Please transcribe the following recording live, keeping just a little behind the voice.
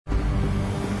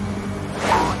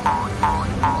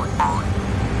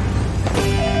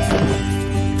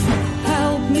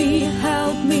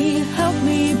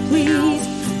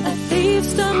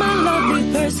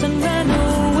person ran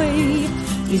away.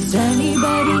 Is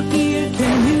anybody here?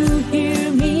 Can you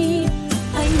hear me?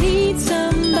 I need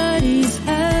somebody's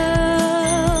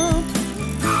help.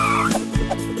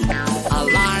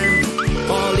 Alarm,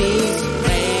 police,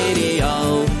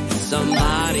 radio.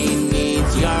 Somebody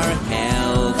needs your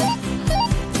help.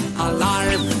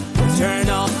 Alarm, turn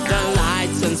off the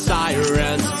lights and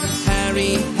sirens.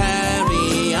 Hurry,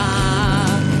 hurry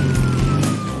up.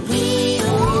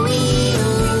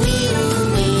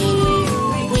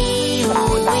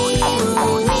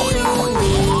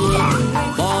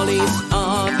 Police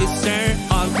officer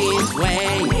on his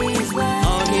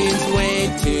way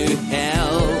to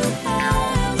help.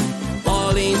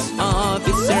 Police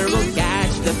officer will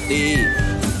catch the thief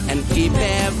and keep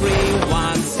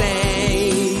everyone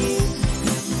safe.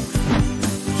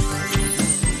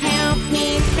 Help me,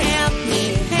 help me,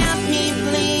 help me,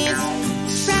 please.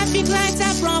 Traffic lights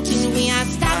are broken, we are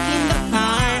stuck in the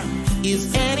car. Is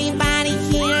anybody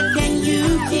here? Can you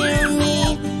hear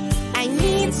me? I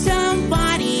need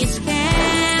somebody's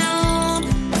help.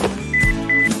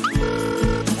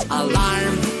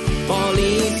 Alarm,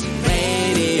 police,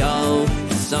 radio.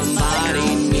 Somebody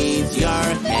needs your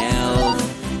help.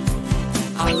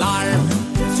 Alarm,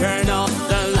 turn off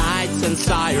the lights and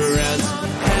sirens.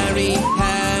 Hurry,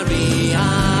 hurry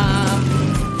up.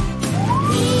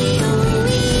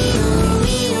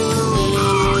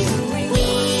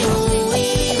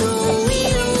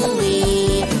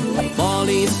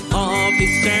 Police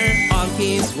officer on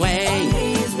his way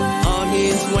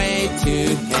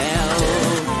to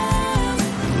help.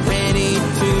 Ready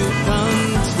to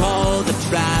control the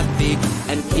traffic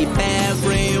and keep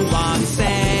everyone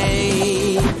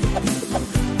safe.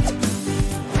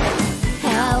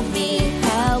 Help me,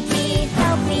 help me,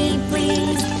 help me,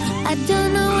 please. I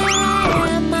don't know where I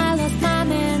am, I lost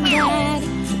mom and dad.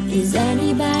 Is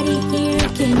anybody here?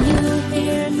 Can you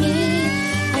hear me?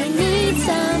 I need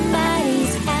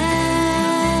somebody's help.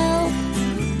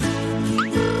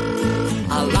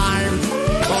 Alarm,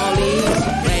 police,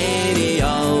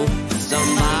 radio.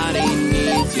 Somebody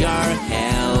needs your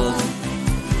help.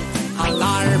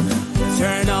 Alarm,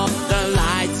 turn off the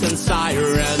lights and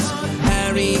sirens.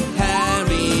 Hurry,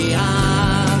 hurry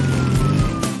up.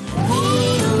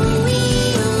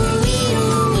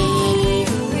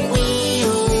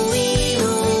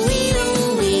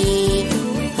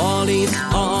 Police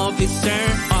officer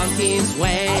on his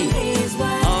way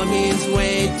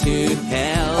to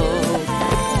help.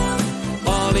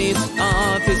 Police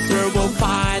officer will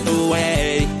find a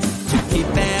way to keep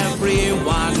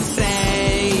everyone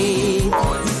safe.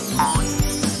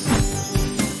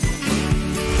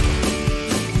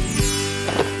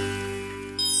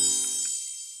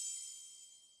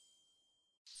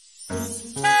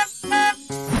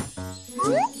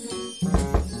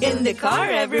 In the car,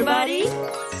 everybody.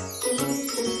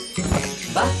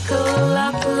 Buckle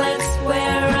up, let's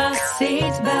wear a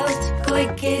seatbelt.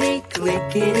 Clickety,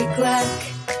 clickety, clack.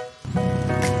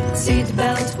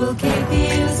 Seatbelt will keep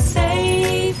you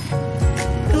safe.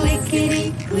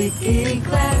 Clickety, clickety,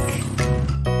 clack.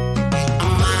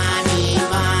 Mommy,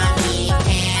 mommy,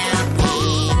 help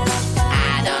me.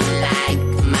 I don't like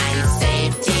my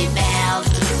safety belt.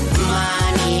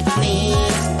 Mommy,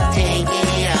 please take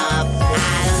it off. I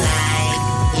don't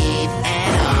like it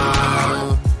at all.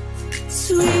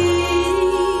 Sweetie,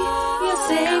 your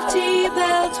safety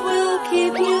belt will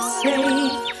keep you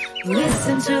safe.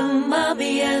 Listen to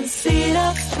mommy and sit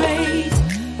up straight.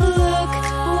 Look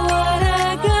what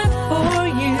I got for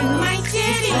you. My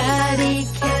teddy. Daddy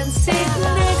can sit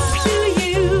next to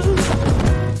you.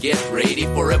 Get ready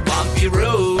for a bumpy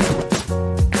road.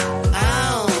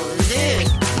 Oh, look,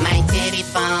 my teddy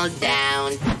fall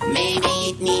down. Maybe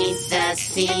it needs a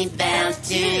seatbelt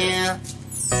too.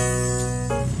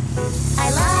 I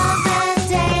love that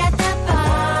day at the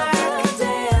park.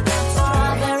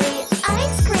 Strawberry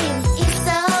ice cream is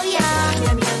so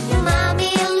yum.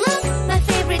 Mommy, look, my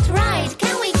favorite ride.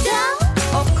 Can we go?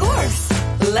 Of course,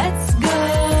 let's go.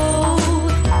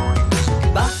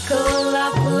 Buckle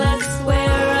up, let's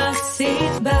wear a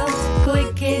seatbelt.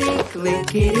 Clickety,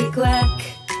 clickety, clack.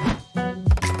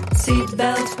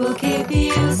 Seatbelt will keep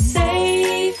you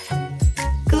safe.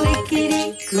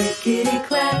 Clickety, clickety,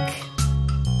 clack.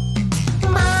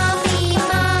 Mommy,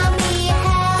 mommy,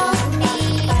 help me.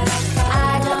 I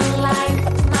don't like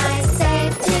my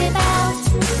safety belt.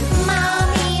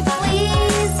 Mommy,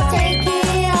 please take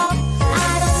it off.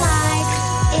 I don't like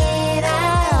it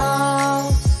at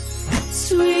all.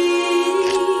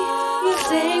 Sweetie, your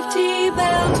safety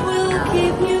belt will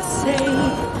keep you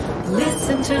safe.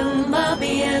 Listen to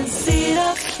mommy and sit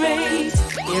up straight.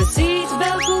 Your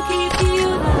seatbelt will keep you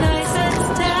nice and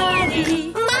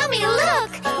steady.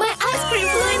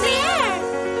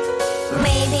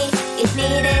 It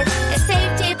needed a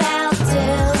safety belt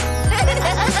too.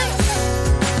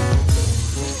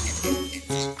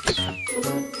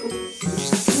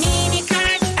 Mini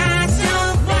cars are so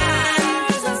fun.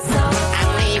 I'm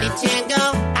ready to go.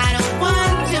 I don't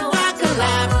want to walk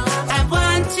alone. I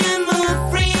want to move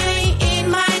freely in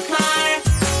my car.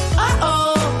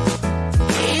 Uh-oh,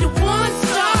 it won't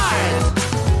start.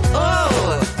 Oh,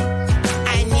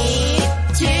 I need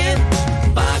to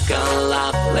Buckle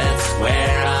up, let's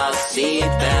wear our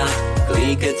seatbelt.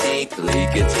 Clickety,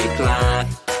 clickety, clack.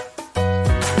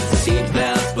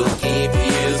 Seatbelt will keep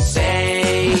you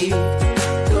safe.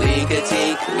 Clickety,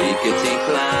 clickety,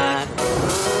 clack.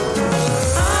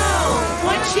 Oh,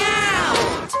 watch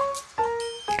out!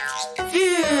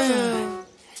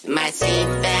 Phew. My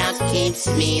seatbelt keeps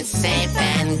me safe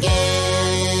and good.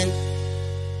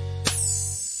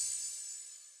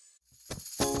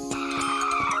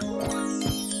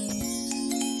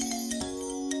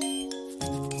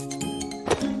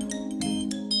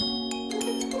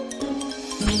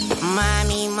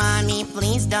 Mommy, mommy,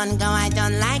 please don't go. I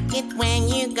don't like it when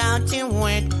you go to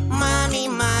work. Mommy,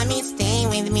 mommy, stay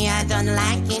with me. I don't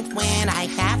like it when I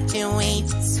have to wait.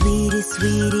 Sweetie,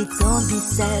 sweetie, don't be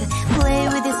sad. Play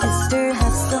with your sister,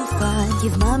 have some fun.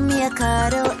 Give mommy a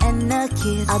cuddle and a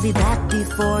kiss. I'll be back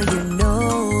before you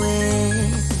know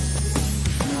it.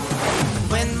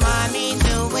 When mommy's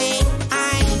away,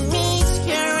 I miss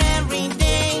her every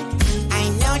day. I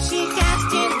know she has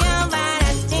to go, but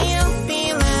I still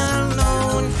feel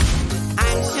alone.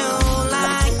 I'm so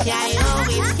lucky I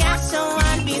always have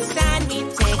someone beside me,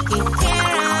 taking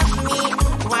care of me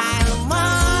while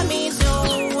mommy's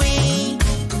away.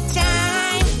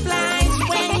 Time flies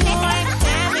when you're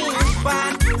having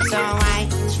fun, so I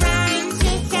try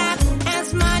to have as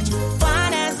much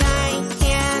fun as I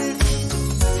can.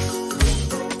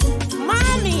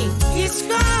 Mommy is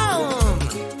home.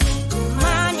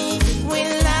 Mommy, we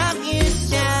love you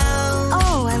so.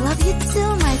 Oh, I love you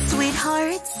too, my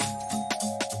sweetheart.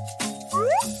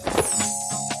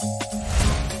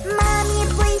 Mommy,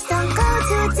 please don't go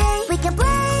today. We can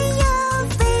play your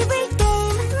favorite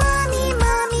game. Mommy,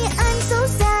 mommy, I'm so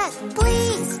sad.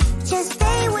 Please, just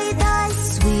stay with us.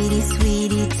 Sweetie,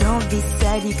 sweetie, don't be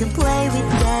sad. You can play with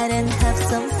dad and have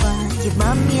some fun. Give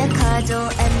mommy a cuddle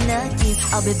and a kiss.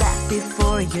 I'll be back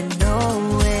before you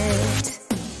know it.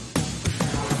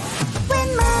 When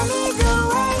mommy's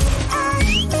away, I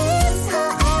miss her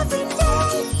every day.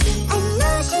 I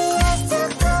know she has to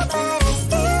go, but I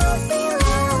still feel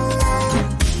alone.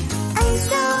 I'm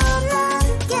so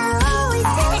lucky I always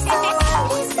have someone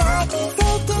beside me,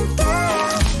 taking care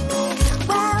of me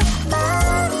while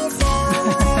mommy's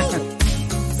away.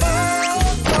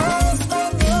 Time flies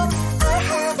when you are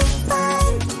having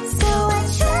fun, so I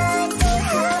try to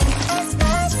have as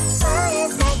much fun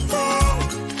as I can.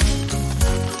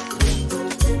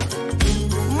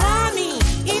 Mommy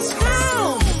is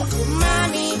home.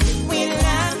 Mommy, we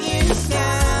love you so.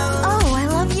 Oh, I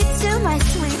love you too, my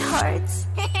sweetheart.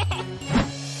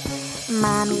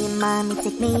 Mommy, mommy,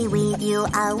 take me with you.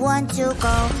 I want to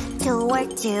go to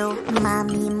work too.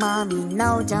 Mommy, mommy,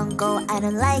 no, don't go. I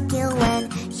don't like it when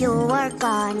you are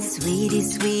gone. Sweetie,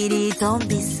 sweetie, don't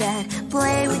be sad.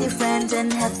 Play with your friends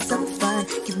and have some fun.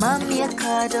 Give mommy a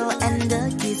cuddle and a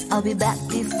kiss. I'll be back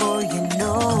before you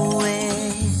know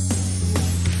it.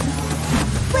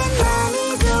 When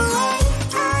mommy's away,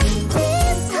 I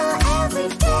miss her every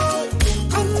day.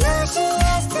 I know she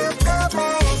has to go,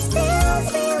 but I still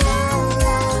feel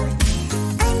alone.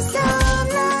 I'm so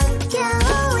lucky I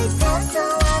always have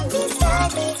someone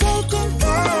beside me, taking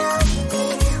care of me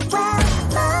while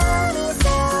mommy's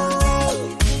away.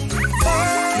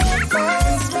 Time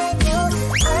flies when you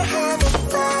are having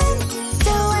fun,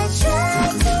 so I try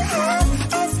to have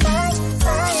as much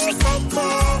fun as I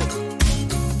can.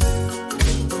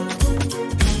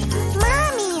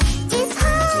 Mommy is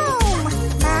home.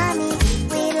 Mommy,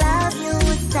 we love you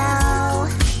so.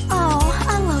 Oh, I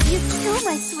love you too,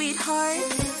 my sweetheart.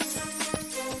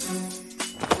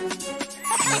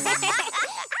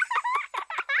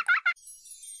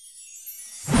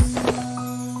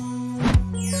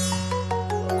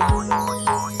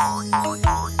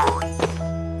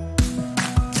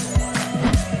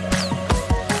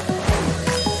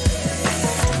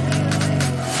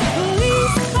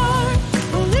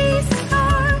 Police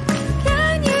car,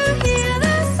 can you hear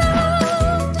the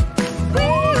sound?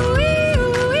 Wee, wee,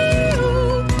 wee, wee.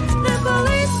 The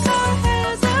police car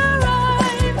has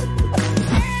arrived.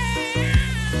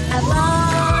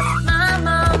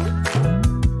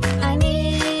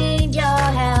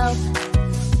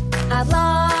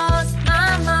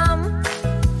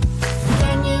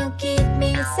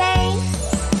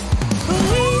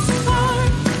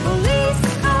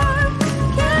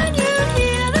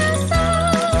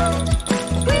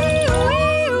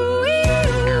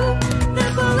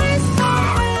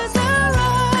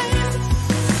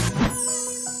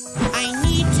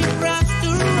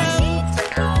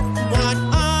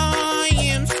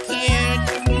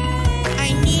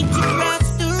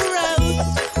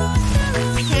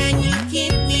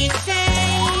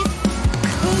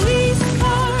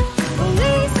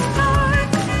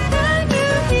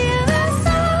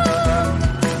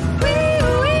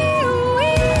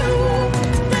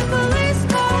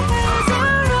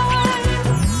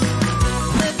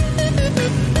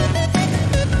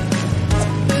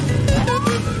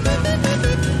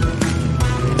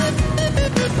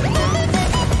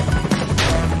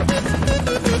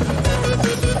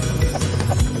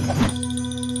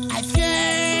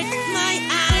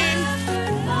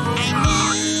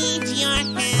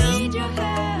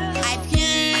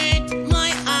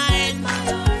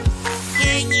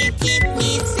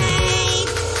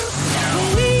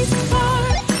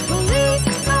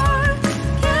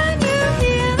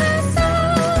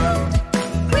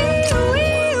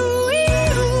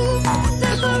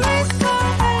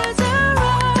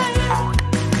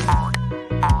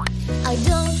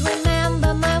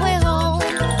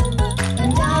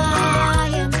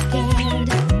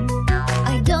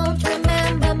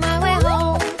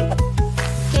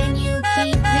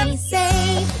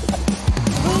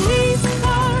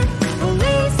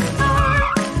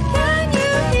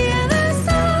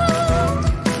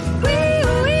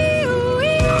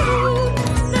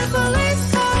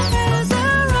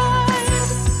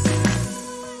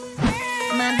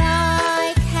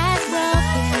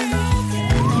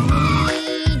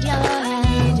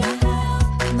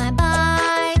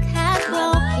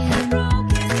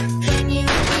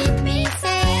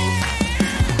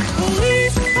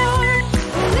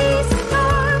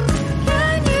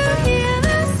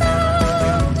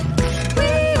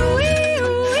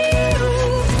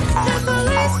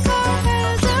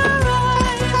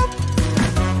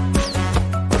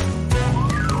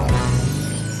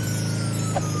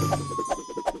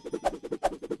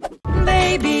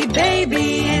 Baby,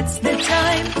 baby, it's the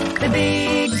time. The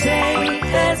big day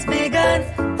has begun.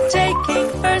 Taking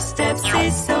first steps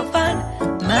is so fun.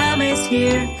 Mommy's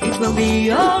here, it will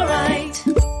be alright.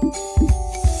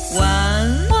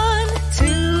 1, 1,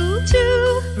 2,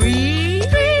 2, 3,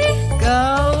 3,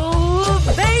 go,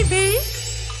 baby.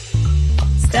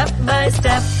 Step by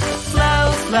step,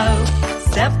 slow, slow.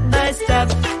 Step by step,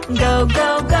 go,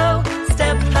 go, go.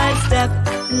 Step by step,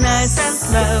 nice and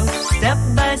slow. Step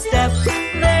by step,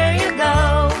 there you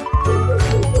go.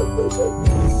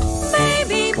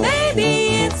 Baby,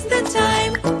 baby, it's the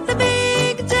time. The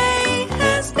big day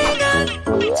has begun.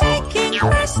 Taking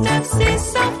first steps is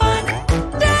so fun.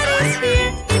 Daddy's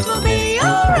here, it will be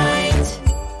alright.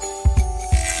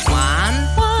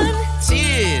 1, 1,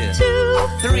 2, 2,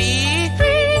 3,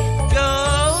 3.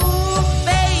 go,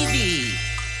 baby.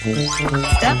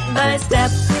 Step by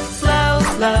step, slow,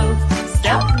 slow.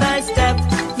 Step by step,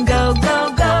 go,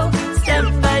 go, go. Step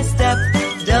by step,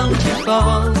 don't you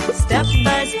fall. Step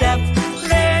by step,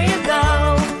 there you go.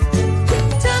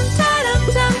 Tum ta-dum,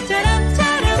 tum ta-dum,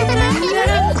 ta-dum, tum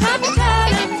ta-dum, tum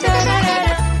ta-dum,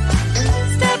 ta-da-da-da.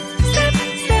 Step, step,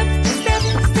 step, step,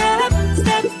 step,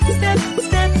 step, step,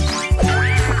 step.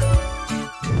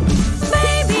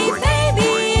 Baby,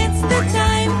 baby, it's the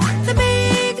time. The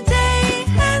big day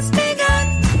has begun.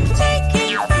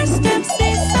 Taking first steps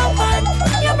is so fun.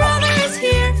 Your brother is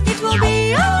here, it will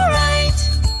be alright.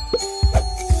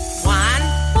 1,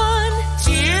 1,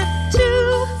 2,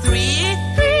 2, 3,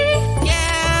 3. go,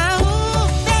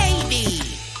 baby.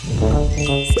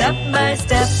 Step by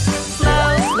step,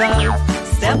 slow, slow.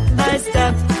 Step by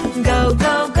step, go,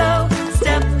 go, go.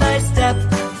 Step by step,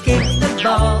 kick the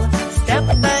ball. Step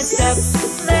by step,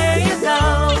 there you go.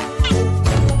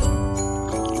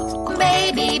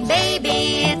 Baby,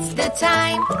 baby, it's the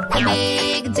time. The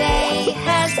big day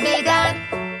has begun.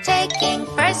 Taking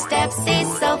first steps is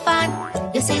so fun.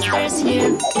 Your sister's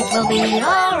here, it will be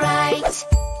alright.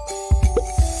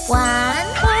 1,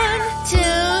 1, 2,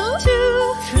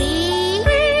 2, 3,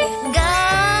 3, go,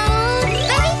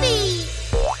 baby.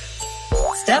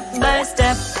 Step by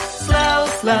step, slow,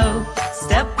 slow.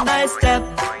 Step by step,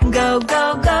 go,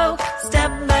 go, go.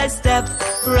 Step by step,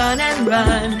 run and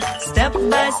run. Step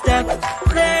by step,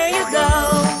 there you go.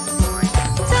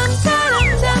 Tum ta-dum,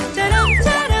 tum ta-dum,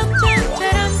 ta-dum, tum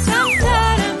ta-dum, tum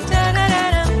ta-dum,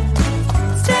 ta-da-da-dum.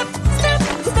 Step, step,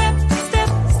 step, step,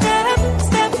 step,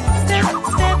 step, step,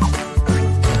 step.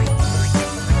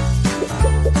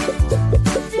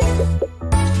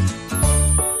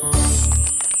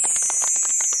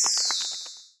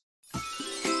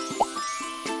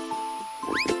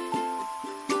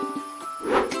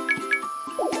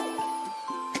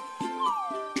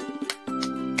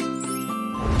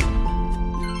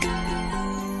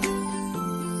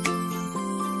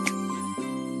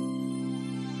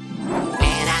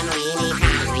 When I'm really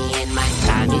hungry and my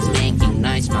stomach is making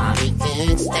noise, Mommy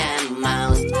cooks the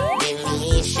most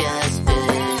delicious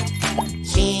food.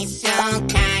 She's so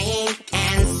kind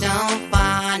and so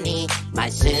funny, my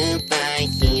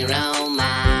superhero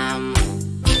mom.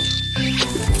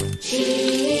 She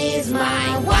is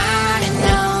my one and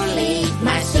only,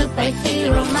 my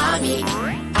superhero mommy.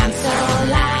 I'm so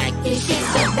lucky,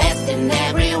 she's the best in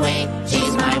every way.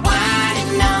 She's my one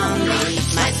and only,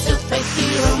 my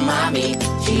superhero mommy.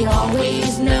 She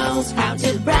always knows how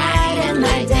to brighten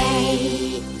my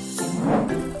day.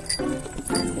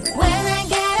 When I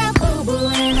get a boo-boo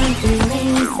and I'm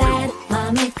feeling sad,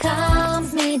 Mommy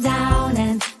calms me down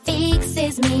and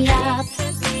fixes me up.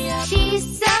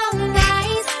 She's so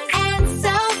nice and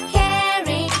so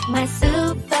caring, my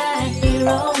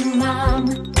superhero mom.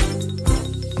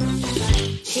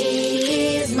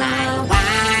 She is my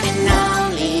one and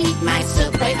only, my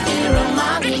superhero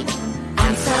mommy.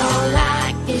 I'm so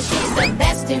lucky, she's the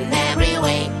best in every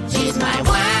way. She's my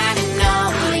one and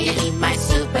only, my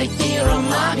superhero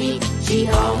mommy. She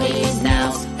always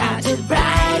knows how to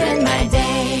brighten my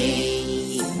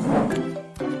day.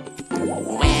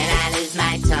 When I lose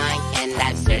my toy and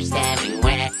I've searched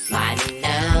everywhere, Mommy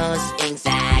knows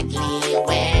exactly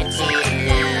where to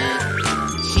look.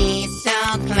 She's so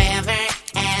clever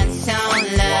and so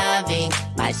loving,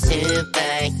 my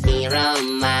superhero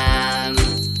mom.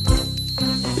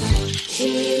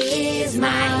 She is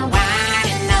my one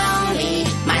and only,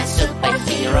 my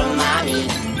superhero mommy.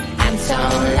 I'm so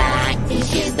lucky,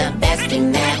 she's the best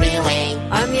in every way.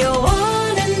 I'm your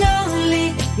one and only,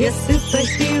 your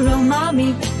superhero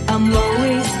mommy. I'm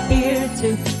always here to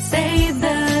save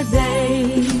the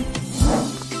day.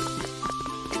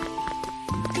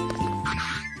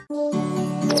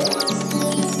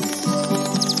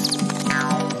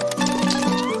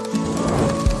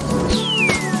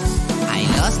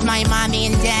 Hi, Mommy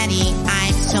and Daddy,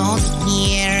 I'm so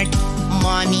scared.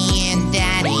 Mommy and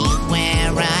Daddy,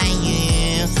 where are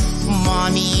you?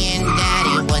 Mommy and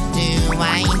Daddy, what do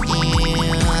I do?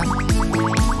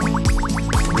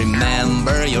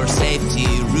 Remember your safety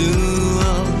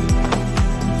rule.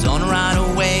 Don't run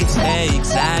away, stay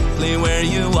exactly where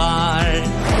you are.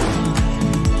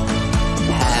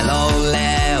 Hello,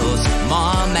 Leo's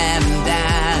mom and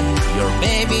dad. Your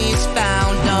baby's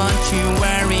found, don't you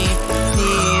worry,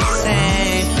 he's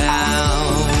safe now.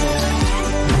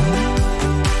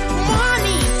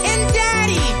 Mommy and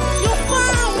Daddy, you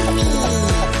found me.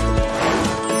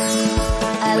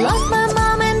 I lost my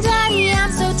mom and daddy,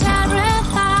 I'm so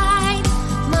terrified.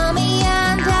 Mommy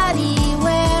and daddy,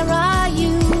 where are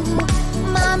you?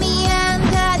 Mommy and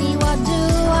daddy, what do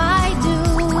I do?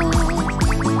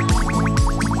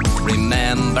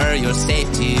 Remember your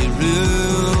safety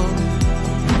rule.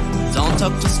 Don't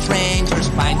talk to strangers,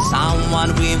 find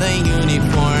someone with a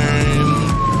uniform.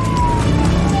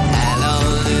 Hello,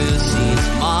 Lucy's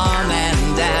mom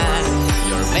and dad.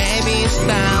 Your baby's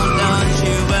found, don't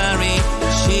you worry,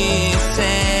 she's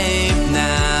safe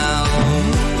now.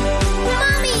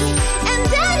 Mommy and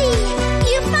daddy,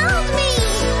 you found me.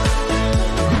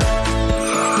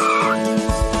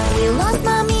 We lost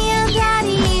mommy and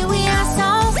daddy, we are so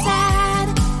sad.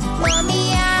 Mommy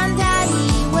and daddy,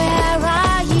 where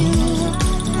are you?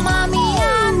 Mommy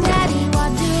and daddy,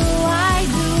 what do I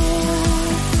do?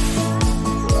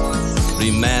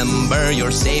 Remember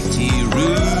your safety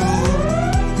rule.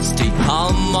 Stay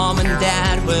calm, mom and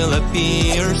dad will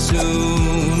appear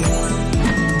soon.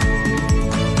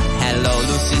 Hello,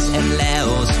 Lucy's and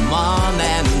Leo's mom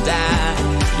and dad.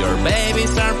 Your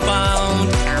babies are found,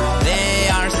 they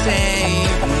are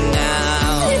safe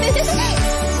now.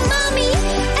 Mommy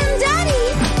and daddy,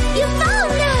 you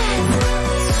found us.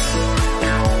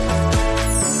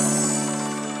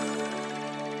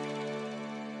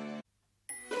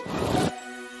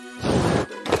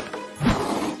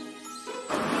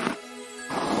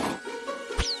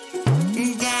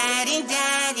 Daddy,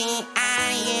 Daddy,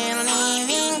 are you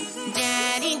leaving?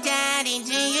 Daddy, Daddy,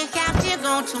 do you have to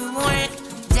go to work?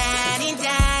 Daddy,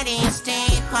 Daddy, stay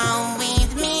home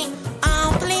with me.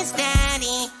 Oh, please,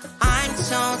 Daddy, I'm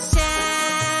so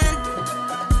sad.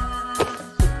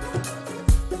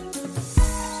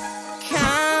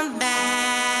 Come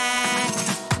back.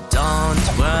 Don't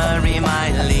worry,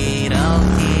 my little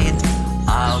kid,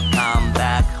 I'll come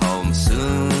back home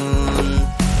soon.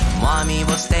 Mommy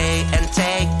will stay and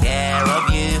take care of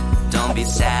you. Don't be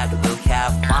sad, we'll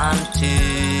have fun too.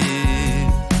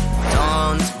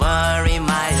 Don't worry,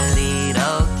 my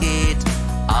little kid,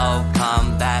 I'll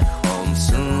come back home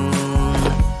soon.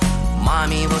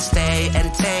 Mommy will stay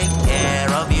and take care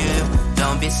of you.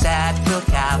 Don't be sad, we'll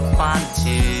have fun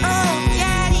too. Oh,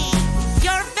 Daddy,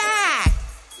 you're back.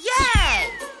 Yay!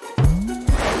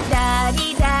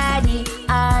 Daddy, daddy,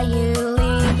 are you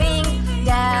leaving?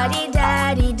 Daddy,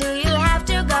 daddy, do you have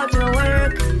to go to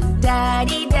work?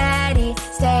 Daddy, daddy,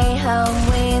 stay home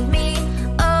with me.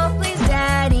 Oh, please,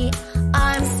 daddy,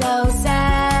 I'm so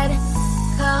sad.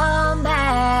 Come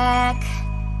back.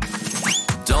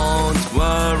 Don't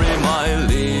worry, my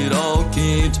little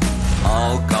kid,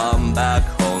 I'll come back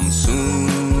home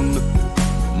soon.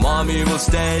 Mommy will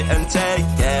stay and take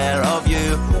care of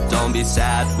you. Don't be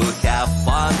sad, we'll have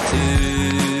fun too.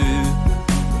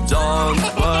 Don't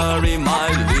worry, my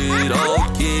little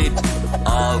kid,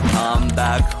 I'll come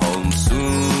back home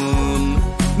soon.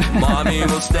 Mommy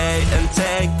will stay and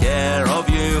take care of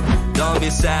you. Don't be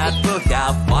sad, we'll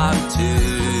have fun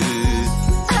too.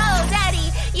 Oh,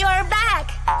 daddy, you're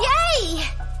back. Yay!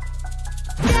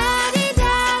 Daddy,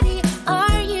 daddy,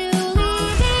 are you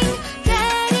leaving?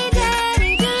 Daddy,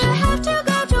 daddy, do you have to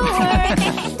go to work?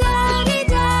 Daddy,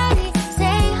 daddy,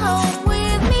 stay home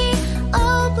with me.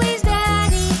 Oh, please,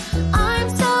 daddy, I'm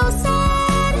so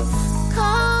sad.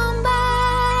 Come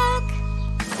back.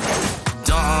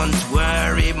 Don't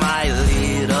worry, my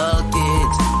little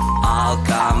kid, I'll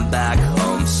come back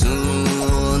home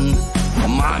soon.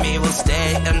 Mommy will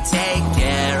stay and take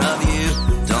care of you.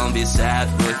 Don't be sad,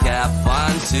 we'll have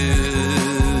fun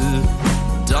too.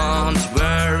 Don't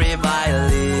worry, my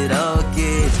little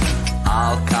kid,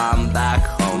 I'll come back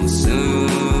home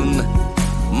soon.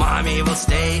 Mommy will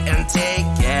stay and take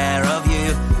care of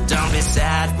you. Don't be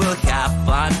sad, we'll have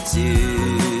fun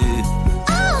too.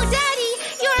 Oh, daddy,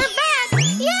 you're back.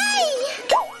 Yay!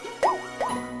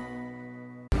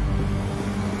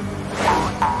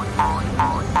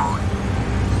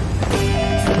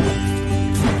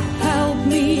 Help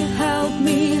me, help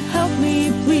me, help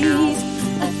me, please.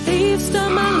 I think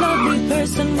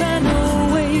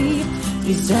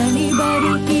Is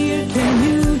anybody here? Can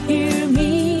you hear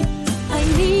me? I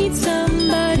need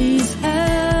somebody's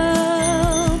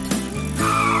help.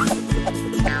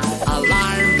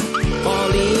 Alarm,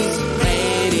 police,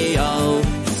 radio.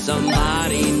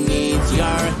 Somebody needs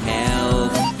your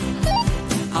help.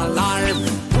 Alarm,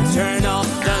 turn off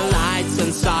the lights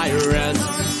and sirens.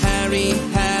 Hurry,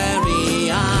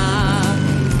 hurry up.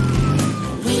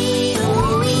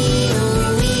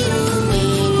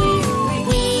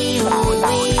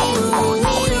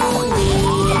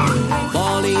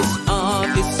 Police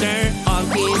officer on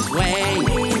his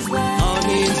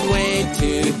way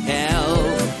to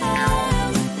help.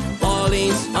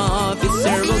 Police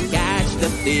officer will catch the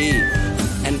thief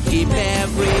and keep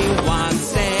everyone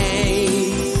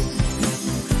safe.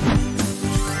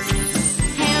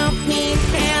 Help me,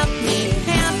 help me,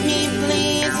 help me,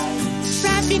 please.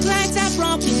 Traffic lights are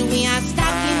broken, we are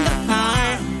stuck in the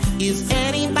car. Is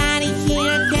anybody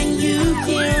here? Can you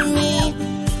hear me?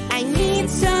 I need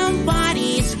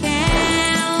somebody's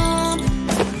help.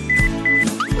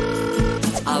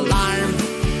 Alarm,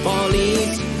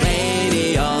 police,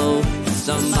 radio.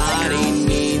 Somebody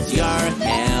needs your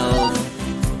help.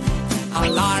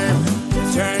 Alarm,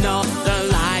 turn off the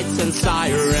lights and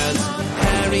sirens.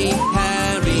 Hurry,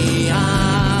 hurry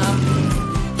up.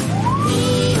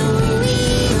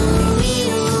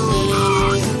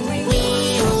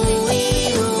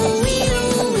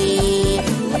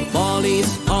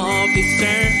 Police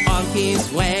officer on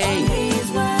his way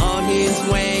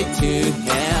to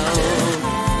help.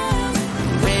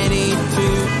 Ready to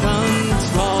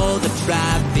control the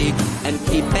traffic and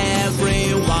keep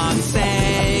everyone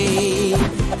safe.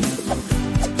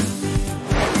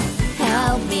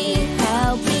 Help me,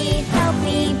 help me, help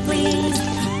me, please.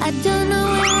 I don't know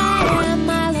where I am,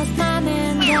 I lost mom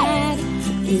and dad.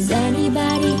 Is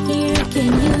anybody here?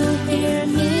 Can you hear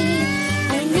me?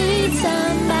 I need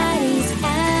somebody's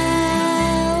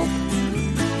help.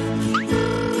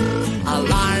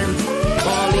 Alarm,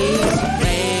 police,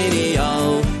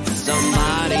 radio.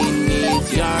 Somebody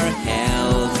needs your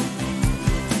help.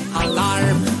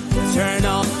 Alarm, turn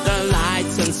off the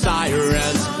lights and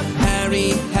sirens.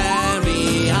 Hurry,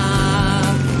 hurry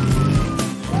up.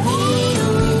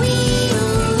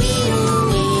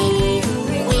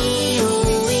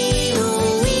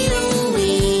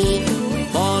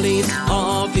 Police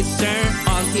officer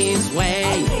on his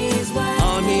way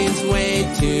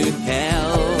to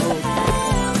help.